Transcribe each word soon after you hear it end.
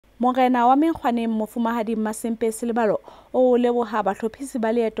Morena wa Menkhoaneng Mofumahadi Masempe Selebalo o leboha bahlophisi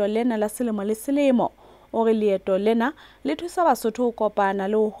ba leeto lena la selemo le selemo. O re leeto lena le thusa Basotho ho kopana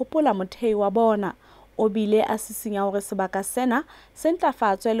le ho hopola mothei wa bona. O bile a sisinya hore sebaka sena se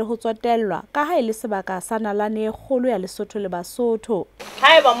ntlafatswe le ho tsotellwa ka ha ile sebaka sa nalane e kgolo ya Lesotho le Basotho.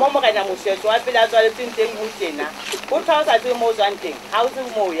 Haeba mo morena Moshetso wa pele a tswaletseng teng ho tjena, ho tshwasa tse mo tswang teng ha o se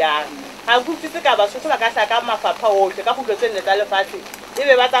mo yang. Ha go tsitse ka Basotho ba ka hlaka mafapha ohle ka khutlo tse nne tsa lefatshe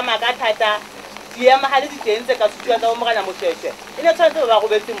ebe ba tsamaya ka thata diema ha le diteng tse ka sutwa tsa morena Moshetso. Ine tshwantse ba go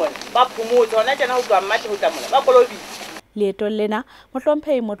betse mona ba phomotse hona tjena ho tloha mmathe ho tla mona ba kolobisa. Leeto lena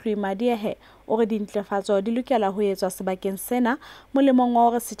mohlomphehi Motlwi Madiehe o re dintlefatso di lokela ho etswa sebakeng sena molemong wa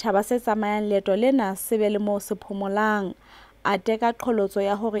hore setjhaba se tsamayang leeto lena se be le moo se phomolang. A teka qholotso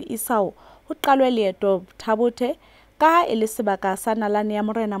ya hore isao ho qalwe leeto Thabothe ka ha e le sebaka sa nalane ya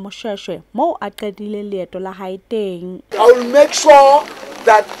morena Moshetso moo a qedile leeto la hae teng. I will make sure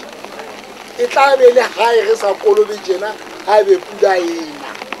that e tla be le hae re sa kolobe tjena ha be pula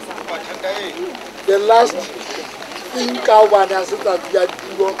ena. The last thing ka bana se tsa dia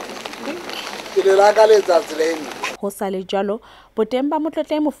dibo ke le raka le tsa tseleng. Ho sa le jalo boteng ba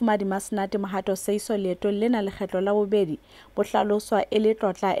Motlotleng Mofumahadi Masenate Mohato Seiso leeto lena lekgetlo la bobedi bo hlaloswa e le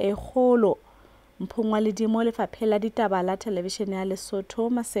tlotla e kgolo. Mphungwa Ledimo Lefapheng la Ditaba la Television ya Lesotho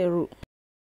Maseru.